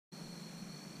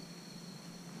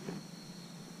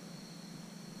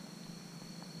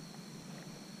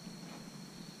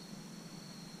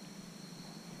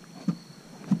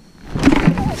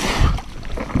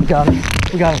got him.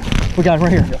 We got him. We got him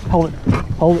right here. Hold it.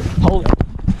 Hold it. Hold it.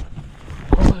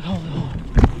 Hold it. Hold it. Hold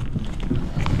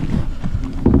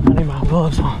it. I need my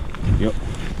gloves on. Yep.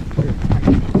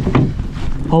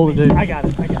 Hold it, dude. I got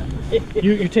it. I got it.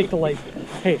 You take the light.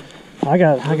 Hey. I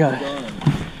got it. I got it.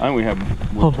 I think we have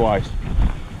one twice.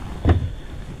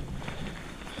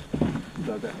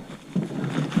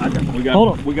 We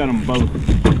got them both.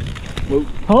 Whoop.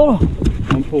 Hold on.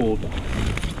 I'm pulled.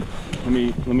 Let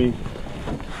me.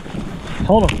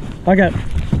 Hold on. I got it.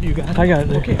 You got it. I got it.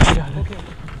 Dude. Okay. I got it. Okay.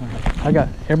 I got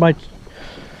it. Everybody.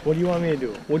 What do you want me to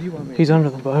do? What do you want me to He's under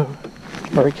the boat.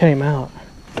 Or he came out.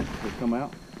 Did it come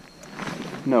out?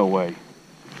 No way.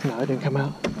 No, it didn't come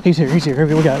out. He's here. He's here.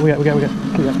 We got it.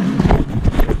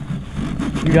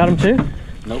 You got him too?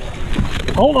 Nope.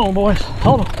 Hold on, boys.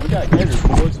 Hold on. We got gators,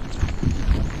 boys.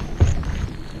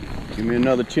 Give me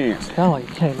another chance. Kind of like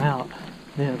he came out.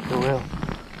 Then for real.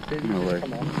 No way.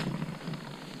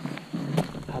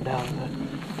 I doubt it.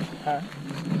 Huh?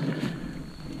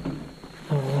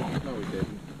 I don't know. No, we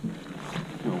didn't.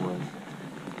 No way.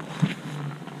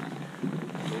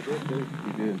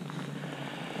 We did.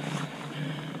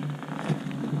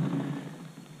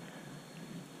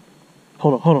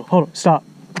 Hold on. Stop.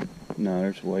 No,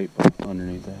 there's weight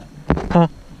underneath that. Huh?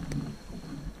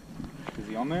 Is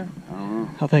he on there? I don't know.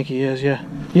 I think he is, yeah.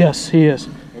 Yes, he is.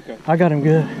 Okay. I got him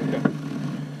good.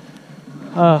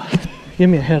 Okay. Give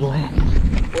me a headland.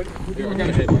 Here, I got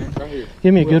a headlamp right here.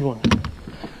 Give me a good one.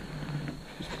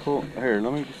 Just pull. Here,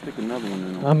 let me just stick another one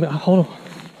in. Hold on.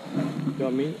 You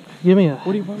want me? Give me a.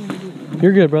 What do you want me to do?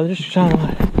 You're good, brother. Just shine a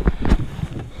light.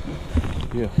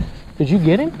 Yeah. Did you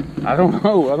get him? I don't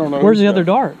know. Where's the other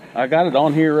dart? I got it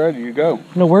on here ready to go.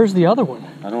 No, where's the other one?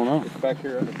 I don't know. It's back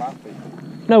here under my feet.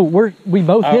 No, we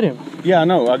both hit him. Yeah, I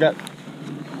know. I got.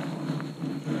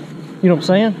 You know what I'm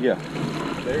saying? Yeah.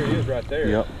 There he is right there.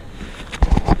 Yep.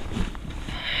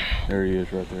 There he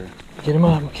is right there. Get him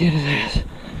up and get his ass.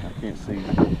 I can't see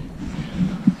him.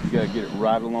 You gotta get it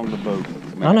right along the boat.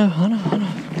 I know.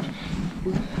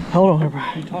 Hold on,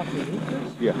 everybody. You talking to me,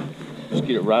 Chris? Yeah. Just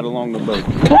get it right along the boat.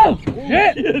 Oh,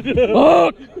 shit!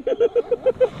 Oh.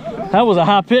 That was a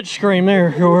high-pitched scream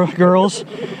there, girls.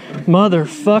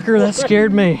 Motherfucker, that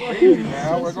scared me.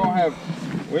 Now we're gonna have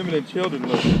women and children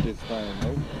look at this thing.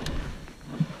 Right?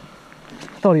 I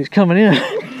thought he was coming in.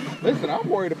 Listen, I'm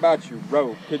worried about your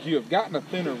rope because you have gotten a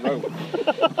thinner rope.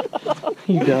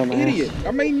 You What an dumbass. idiot!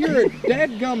 I mean, you're a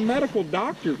dadgum medical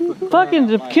doctor. For Fucking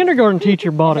the kindergarten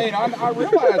teacher bought I it. mean, I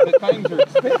realize that things are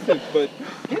expensive, but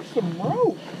get some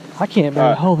rope. I can't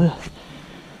barely hold this.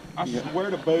 I swear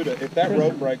to Buddha, if that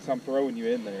rope breaks, I'm throwing you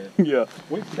in there. Yeah.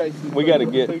 We've chased We gotta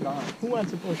get. Who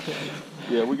wants to push it?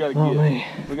 Yeah, we gotta Oh, get. man.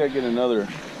 We gotta get another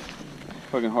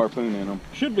fucking harpoon in them.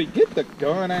 Should we get the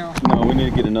gun out? No, we need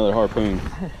to get another harpoon.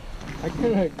 I can't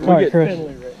agree. All right, Chris.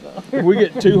 If we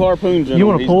get 2 harpoons in You him,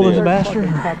 want to he's pull this dead. bastard?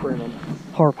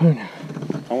 Harpoon.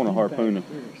 I want a harpoon him.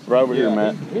 Right over here,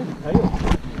 Matt.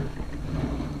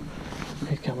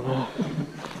 He's coming up.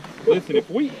 Listen, if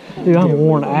we Dude, I'm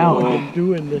worn out.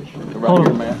 doing this, Right Hold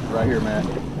here, on. Matt. Right here, Matt.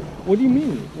 what do you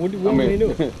mean? What do you mean do?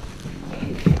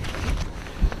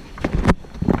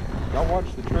 Y'all watch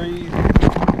the trees.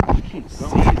 I can't see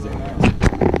Don't it.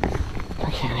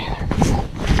 I can't either.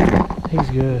 He's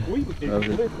good. We, Okay.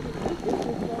 listen,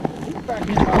 he's back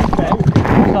in my back.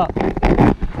 Stop.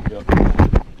 Yep.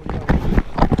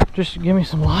 Just give me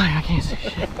some light. I can't see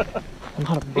shit. I'm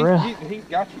out of breath. He's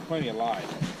got you plenty of light.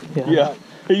 Yeah.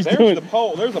 He's There's doing. the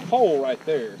pole. There's a pole right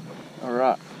there. All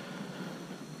right.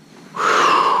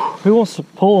 Who wants to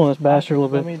pull on this bastard a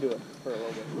little Let bit? me do it for a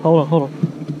little bit.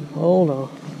 Hold on.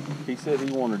 He said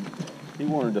he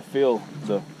wanted to feel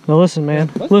the. Now listen, man.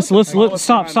 Listen.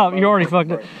 Stop. You already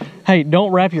fucked it. Hey,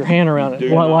 don't wrap your hand around it. Do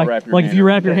not Like, wrap your like if hand you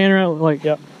around wrap your hand around it, like.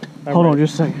 Yep. Hold on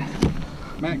just a second.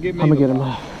 Matt, give me I'm gonna the get him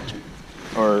light. up.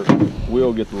 Or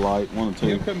we'll get the light. One or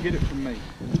He'll two. come get it from me.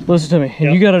 Listen to me.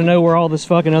 And you got to know where all this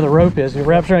fucking other rope is. If it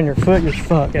wraps around your foot, you're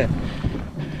fucked. Okay.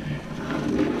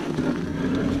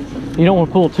 You don't want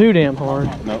to pull too damn hard.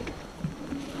 No.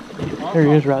 There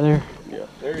he is right there. Yeah.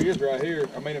 There he is right here.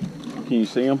 I mean, Can you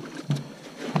see him?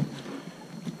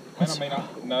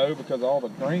 no, because all the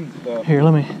green stuff. Here,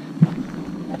 let me.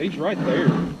 He's right there.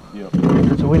 Yep.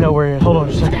 So we know where he is. Hold on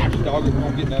just a second. Dog is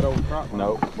gonna get in that old crop.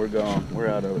 No, we're gone. We're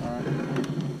out of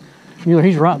it.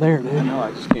 He's right there, dude. I know.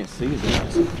 I just can't see his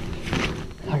ass.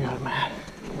 I got him, man.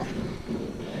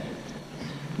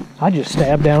 I just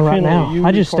stabbed down right now.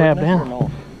 I just stabbed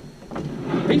down.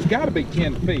 He's got to be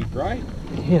 10 feet, right?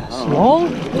 Yes. Long?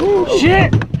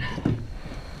 Shit!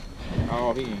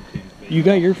 Oh, he ain't 10 feet. You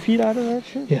got your feet out of that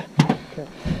shit? Yeah. Okay.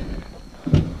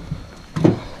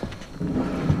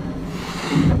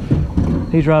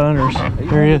 He's right under us.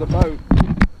 There he is. The boat.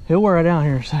 He'll wear it down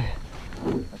here in a second. I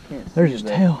can't There's see his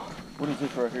that. tail. What is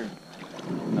this right here?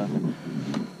 Nothing.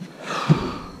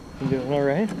 You doing all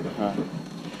right?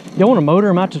 Y'all want to motor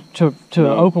him out to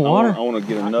No, open water? I want to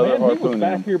get another Man, he was harpoon in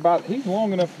back him. here by. He's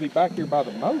long enough to be back here by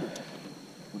the motor.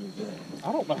 What is that?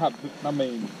 I don't know how. I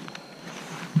mean,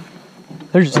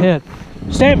 There's his head.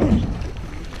 Stab him.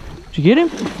 Did you get him?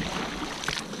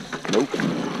 Nope.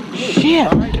 Shit.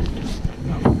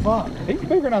 fuck. He's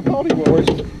bigger than I thought he was.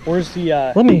 Where's the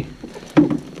Let me.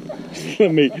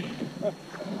 let me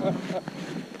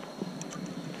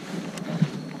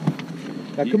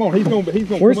Now come on, he's gonna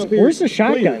where's come up here. where's the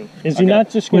shotgun? Is he I got- not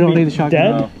just We gonna don't be need the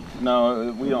shotgun. dead?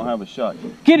 No, we don't have a shot.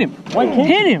 Get him. Why can't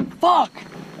Hit him. Fuck.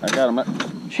 I got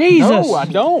him. Jesus. No, I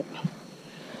don't.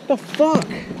 The fuck?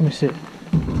 Let me see it.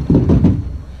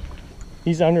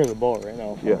 He's under the boat right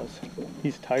now. Yeah. fellas.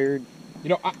 He's tired. You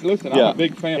know, listen, Yeah. I'm a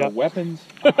big fan Yeah. of weapons.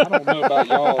 I don't know about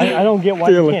y'all. I don't get why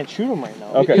you can't shoot him right now.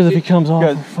 Okay. Because if he comes off,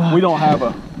 Because fuck. we don't have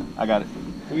a. I got it.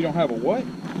 We don't have a what?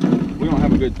 We don't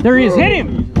have a good. There he is. Hit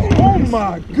him. Oh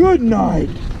my good night.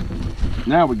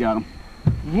 Now we got him.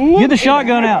 Get the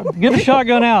shotgun out. Get the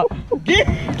shotgun out. Get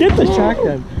the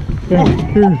shotgun.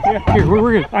 Here,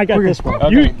 we're good. I got We're good. this one.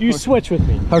 Okay. You switch with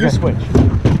me. Okay. You switch.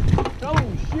 Oh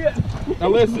shit. Now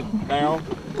listen, now.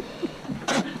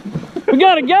 We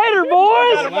got a gator,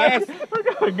 boys. Last,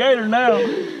 A gator now.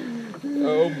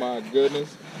 oh my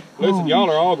goodness. Listen, y'all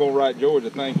are all gonna write George a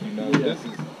thank you note. This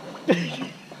is.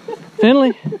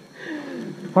 Finley,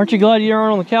 aren't you glad you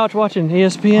aren't on the couch watching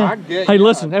ESPN? I get Hey, you.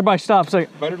 listen, everybody stop a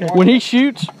second. Better than When he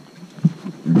shoots,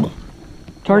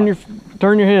 turn your head.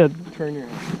 Turn your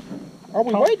head. Are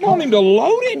we waiting on him to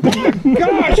load it?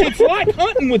 Gosh, it's like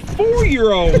hunting with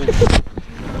 4-year-olds.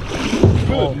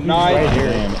 Good night. Right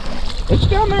here. Let's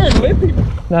down there and lip him.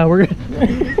 No, we're good.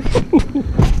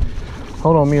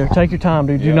 Hold on, Mueller. Take your time,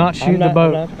 dude. Do not shoot the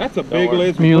boat. That's a big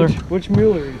list. Mueller. Which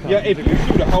Mueller are you talking? Yeah, if you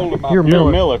shoot a hole in my. You're You're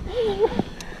Miller. Miller.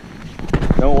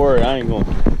 Don't worry, I ain't going.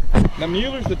 Now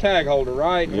Mueller's the tag holder,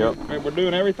 right? Yep. We're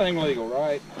doing everything legal,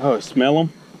 right? Oh, smell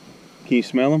them? Can you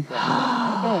smell them?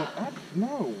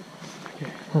 No.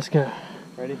 Let's go.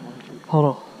 Ready? Hold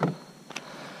on.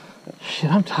 Shit,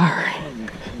 I'm tired.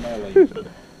 Smelly.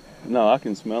 No, I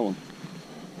can smell them.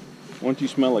 Once you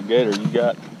smell a gator, you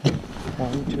got.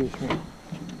 1, 2, 3.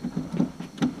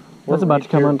 That's about to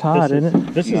come untied, isn't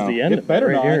it? This is No. the end It of it better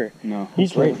right not. here. No.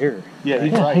 He's right here. Yeah,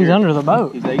 he's Yeah, right he's here. under the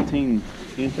boat. He's 18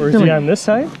 inches. Or is he on this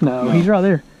side? No, No. he's right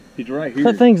there. He's right here.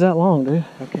 That thing's that long, dude.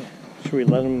 Okay. Should we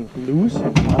let him loose?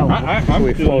 I'm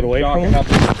we still float away shocked from him? how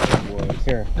big that was.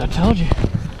 Here. I told you.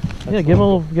 Yeah, give him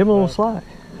a little slack.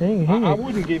 Hang I on.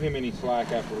 wouldn't give him any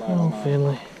slack after last Oh, night.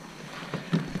 Finley.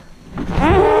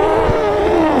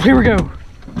 Here we go.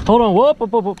 Hold on. Whoop,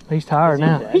 whoop, whoop, whoop. He's tired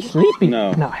now. dead? He's sleepy.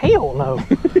 No. No, hell no.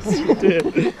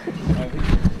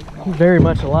 He's very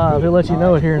much alive. He'll let you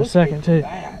know it here in a second, too.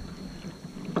 That.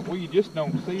 Well, you just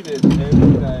don't see this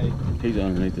every day. He's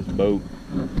underneath this boat.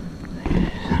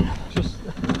 Just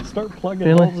start plugging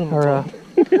Finley, holes in the or top.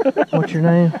 what's your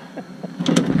name?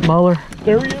 Muller.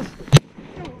 There he is.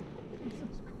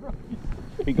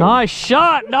 Nice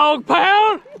shot, dog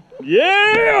pound.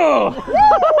 Yeah!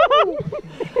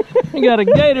 You got a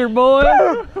gator, boy.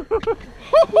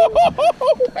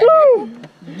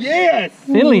 Yes!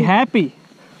 Finley happy.